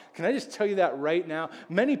God. Can I just tell you that right now?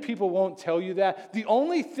 Many people won't tell you that. The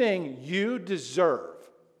only thing you deserve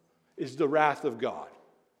is the wrath of God.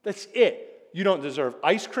 That's it. You don't deserve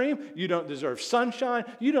ice cream. You don't deserve sunshine.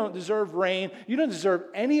 You don't deserve rain. You don't deserve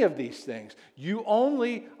any of these things.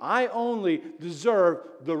 I only deserve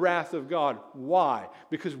the wrath of God. Why?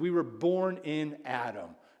 Because we were born in Adam.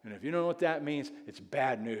 And if you don't know what that means, it's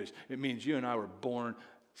bad news. It means you and I were born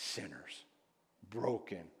sinners,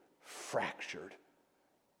 broken, fractured.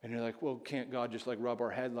 And you're like, well, can't God just like rub our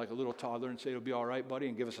head like a little toddler and say, it'll be all right, buddy,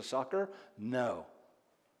 and give us a sucker? No.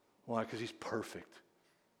 Why? Because he's perfect.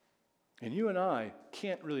 And you and I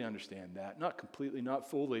can't really understand that. Not completely, not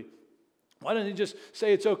fully. Why don't he just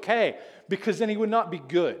say it's okay? Because then he would not be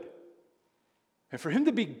good. And for him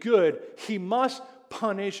to be good, he must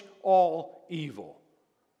punish all evil.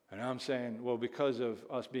 And I'm saying, well, because of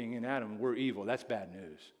us being in Adam, we're evil. That's bad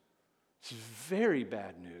news. It's very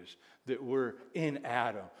bad news that we're in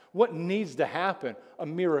Adam. What needs to happen? A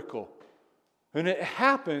miracle. And it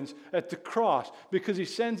happens at the cross because he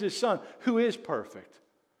sends his son, who is perfect.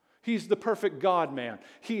 He's the perfect God-man.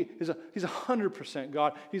 He's 100%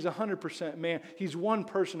 God. He's 100% man. He's one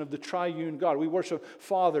person of the triune God. We worship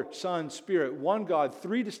Father, Son, Spirit, one God,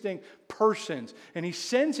 three distinct persons. And he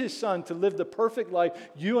sends his son to live the perfect life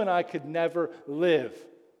you and I could never live.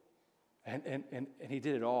 And he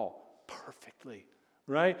did it all perfectly,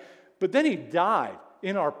 right? But then he died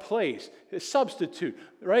in our place, a substitute,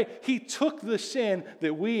 right? He took the sin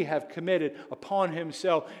that we have committed upon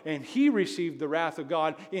himself, and he received the wrath of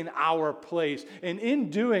God in our place. And in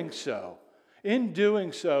doing so,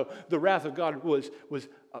 the wrath of God was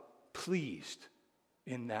pleased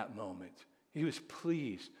in that moment. He was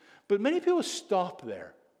pleased. But many people stop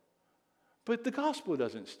there. But the gospel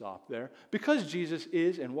doesn't stop there. Because Jesus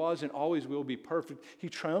is and was and always will be perfect, he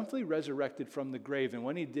triumphantly resurrected from the grave. And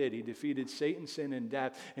when he did, he defeated Satan, sin, and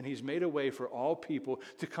death. And he's made a way for all people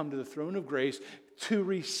to come to the throne of grace to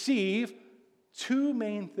receive two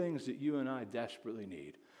main things that you and I desperately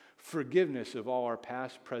need. Forgiveness of all our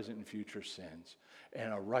past, present, and future sins.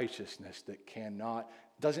 And a righteousness that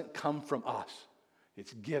doesn't come from us.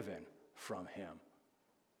 It's given from him.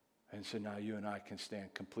 And so now you and I can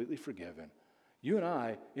stand completely forgiven. You and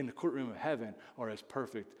I, in the courtroom of heaven, are as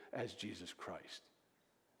perfect as Jesus Christ.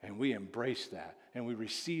 And we embrace that, and we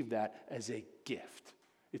receive that as a gift.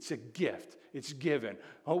 It's a gift. It's given.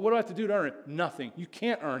 Oh, what do I have to do to earn it? Nothing. You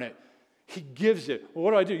can't earn it. He gives it.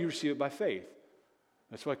 Well, what do? You receive it by faith.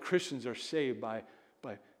 That's why Christians are saved by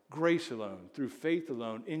grace alone, through faith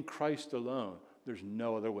alone, in Christ alone. There's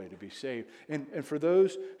no other way to be saved. And for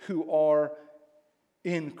those who are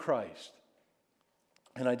in Christ.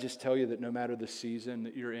 And I just tell you that no matter the season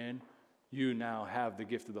that you're in, you now have the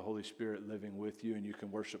gift of the Holy Spirit living with you, and you can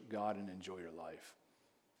worship God and enjoy your life.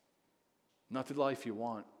 Not the life you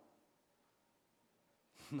want.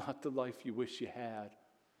 Not the life you wish you had,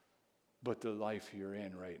 but the life you're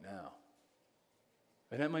in right now.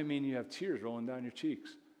 And that might mean you have tears rolling down your cheeks.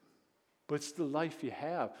 But it's the life you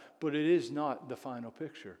have. But it is not the final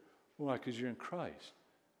picture. Why? Because you're in Christ.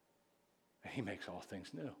 And he makes all things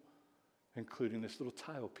new, including this little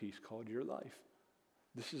tile piece called your life.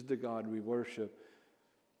 This is the God we worship,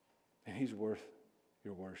 and he's worth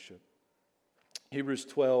your worship. Hebrews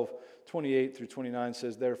 12:28-29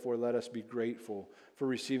 says, therefore let us be grateful for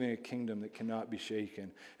receiving a kingdom that cannot be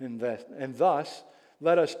shaken. And thus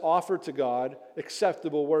let us offer to God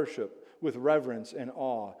acceptable worship with reverence and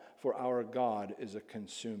awe, for our God is a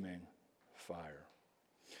consuming fire.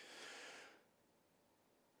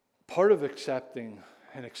 Part of accepting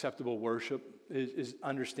an acceptable worship is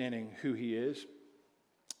understanding who he is,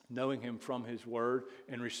 knowing him from his word,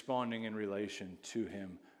 and responding in relation to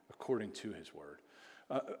him according to his word.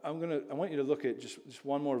 I want you to look at just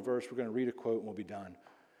one more verse. We're going to read a quote and we'll be done.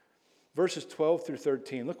 Verses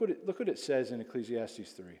 12-13. Look what it says in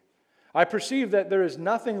Ecclesiastes 3. I perceive that there is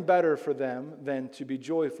nothing better for them than to be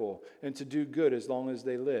joyful and to do good as long as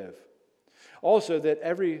they live. Also that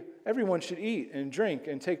everyone should eat and drink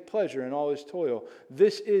and take pleasure in all his toil.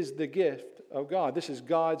 This is the gift of God. This is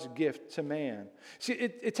God's gift to man. See,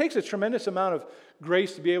 it takes a tremendous amount of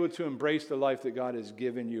grace to be able to embrace the life that God has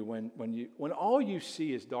given you when all you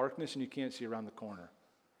see is darkness and you can't see around the corner.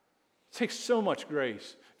 It takes so much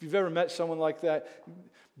grace. If you've ever met someone like that,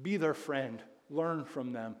 be their friend. Learn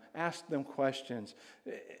from them. Ask them questions.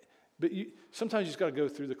 But sometimes you just got to go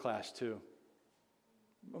through the class too.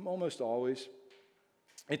 Almost always.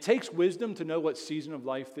 It takes wisdom to know what season of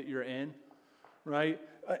life that you're in, right?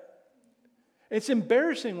 It's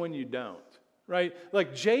embarrassing when you don't, right?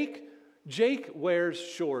 Like Jake wears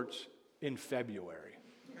shorts in February.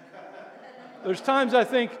 There's times I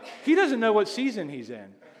think he doesn't know what season he's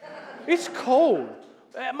in. It's cold.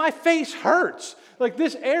 My face hurts. Like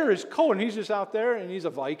this air is cold and he's just out there and he's a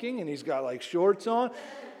Viking and he's got like shorts on.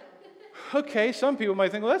 Okay, some people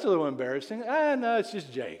might think, well, that's a little embarrassing. No, it's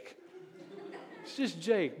just Jake. It's just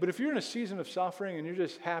Jake. But if you're in a season of suffering and you're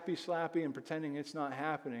just happy, slappy, and pretending it's not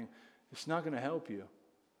happening, it's not going to help you.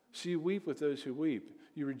 So you weep with those who weep.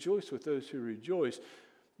 You rejoice with those who rejoice.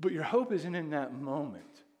 But your hope isn't in that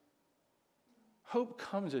moment. Hope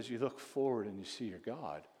comes as you look forward and you see your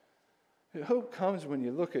God. Hope comes when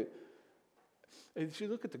you look at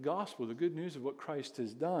the gospel, the good news of what Christ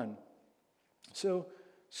has done. So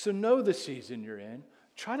know the season you're in.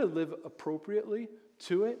 Try to live appropriately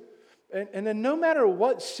to it. And then no matter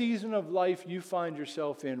what season of life you find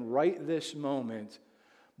yourself in right this moment,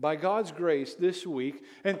 by God's grace this week,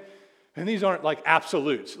 and these aren't like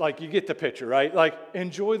absolutes, like you get the picture, right? Like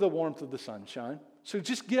enjoy the warmth of the sunshine. So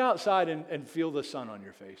just get outside and feel the sun on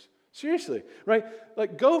your face. Seriously, right?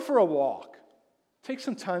 Like go for a walk. Take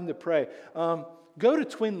some time to pray. Go to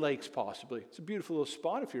Twin Lakes possibly. It's a beautiful little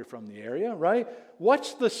spot if you're from the area, right?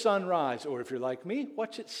 Watch the sunrise, or if you're like me,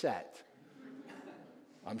 watch it set.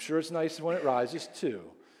 I'm sure it's nice when it rises too.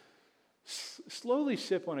 Slowly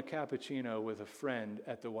sip on a cappuccino with a friend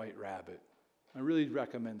at the White Rabbit. I really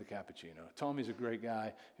recommend the cappuccino. Tommy's a great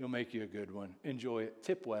guy. He'll make you a good one. Enjoy it.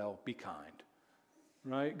 Tip well. Be kind.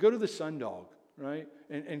 Right? Go to the Sundog, right?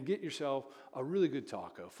 And get yourself a really good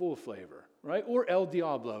taco, full of flavor, right? Or El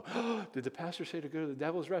Diablo. Did the pastor say to go to the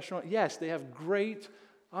Devil's Restaurant? Yes, they have great,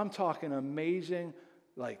 I'm talking amazing,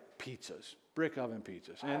 like pizzas, brick oven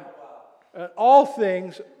pizzas. And all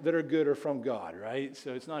things that are good are from God, right?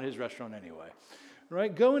 So it's not his restaurant anyway,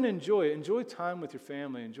 right? Go and enjoy it. Enjoy time with your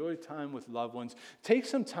family. Enjoy time with loved ones. Take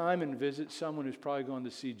some time and visit someone who's probably going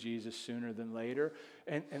to see Jesus sooner than later,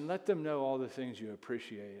 and let them know all the things you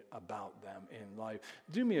appreciate about them in life.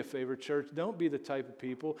 Do me a favor, church. Don't be the type of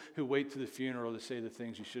people who wait to the funeral to say the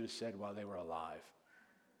things you should have said while they were alive.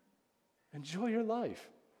 Enjoy your life.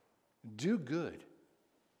 Do good.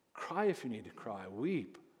 Cry if you need to cry.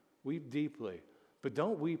 Weep. Weep deeply. But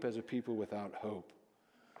don't weep as a people without hope.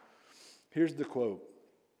 Here's the quote.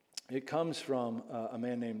 It comes from a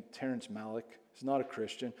man named Terrence Malick. He's not a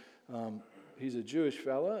Christian. He's a Jewish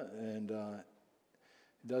fella, and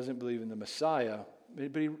he doesn't believe in the Messiah.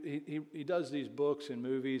 But he does these books and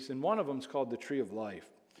movies, and one of them is called The Tree of Life.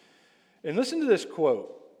 And listen to this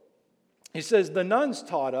quote. He says, "The nuns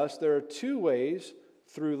taught us there are two ways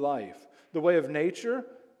through life, the way of nature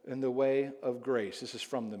and the way of grace." This is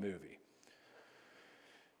from the movie.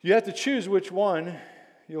 You have to choose which one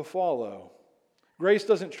you'll follow. Grace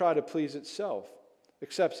doesn't try to please itself,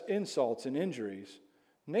 accepts insults and injuries.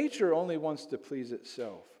 Nature only wants to please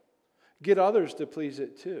itself, get others to please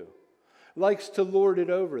it too, likes to lord it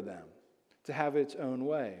over them, to have its own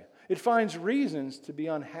way. It finds reasons to be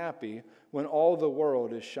unhappy when all the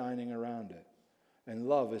world is shining around it, and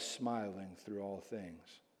love is smiling through all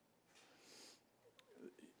things.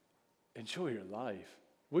 Enjoy your life.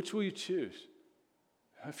 Which will you choose?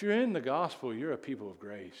 If you're in the gospel, you're a people of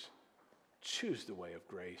grace. Choose the way of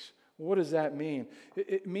grace. What does that mean?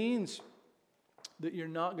 It means that you're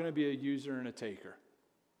not going to be a user and a taker.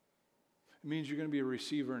 It means you're going to be a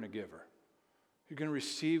receiver and a giver. You're going to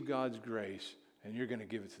receive God's grace, and you're going to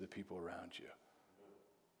give it to the people around you.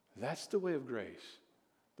 That's the way of grace.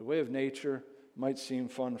 The way of nature might seem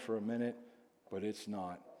fun for a minute, but it's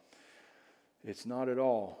not. It's not at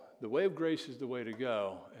all. The way of grace is the way to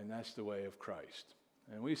go, and that's the way of Christ.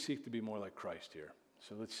 And we seek to be more like Christ here.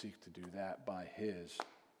 So let's seek to do that by his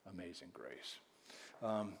amazing grace.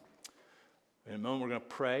 In a moment, we're going to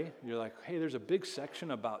pray. You're like, hey, there's a big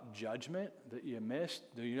section about judgment that you missed.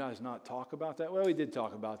 Do you guys not talk about that? Well, we did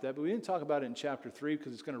talk about that, but we didn't talk about it in chapter 3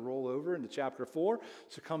 because it's going to roll over into chapter 4.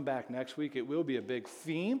 So come back next week. It will be a big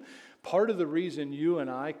theme. Part of the reason you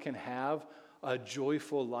and I can have a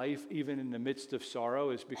joyful life even in the midst of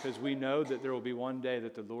sorrow is because we know that there will be one day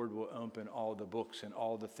that the Lord will open all the books and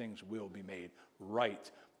all the things will be made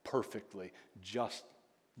right, perfectly,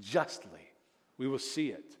 justly. We will see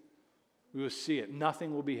it. We will see it.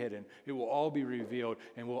 Nothing will be hidden. It will all be revealed,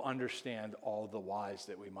 and we'll understand all the whys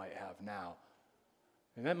that we might have now.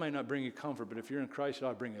 And that might not bring you comfort, but if you're in Christ, it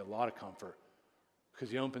ought to bring you a lot of comfort because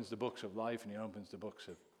he opens the books of life and he opens the books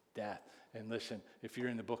of death. And listen, if you're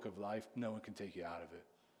in the book of life, no one can take you out of it.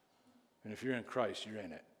 And if you're in Christ, you're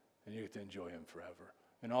in it, and you get to enjoy him forever.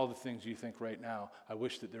 And all the things you think right now, I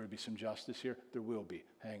wish that there would be some justice here. There will be.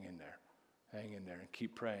 Hang in there. Hang in there and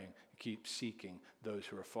keep praying, keep seeking those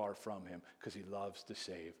who are far from him because he loves to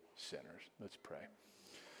save sinners. Let's pray.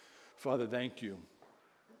 Father, thank you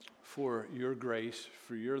for your grace,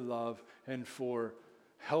 for your love, and for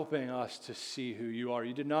helping us to see who you are.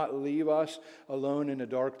 You did not leave us alone in the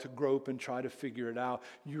dark to grope and try to figure it out.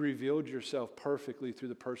 You revealed yourself perfectly through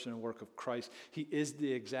the person and work of Christ. He is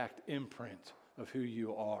the exact imprint of who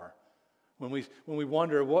you are. When we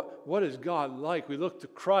wonder, what is God like? We look to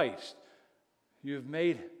Christ. You have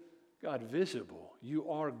made God visible. You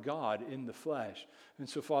are God in the flesh. And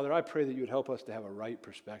so, Father, I pray that you would help us to have a right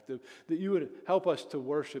perspective, that you would help us to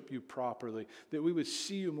worship you properly, that we would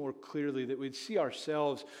see you more clearly, that we'd see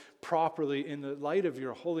ourselves properly in the light of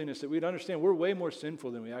your holiness, that we'd understand we're way more sinful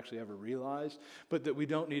than we actually ever realized, but that we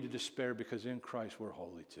don't need to despair because in Christ we're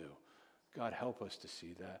holy too. God, help us to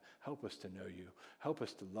see that. Help us to know you. Help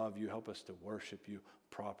us to love you. Help us to worship you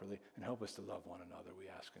properly, and help us to love one another, we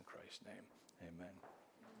ask in Christ's name. Amen.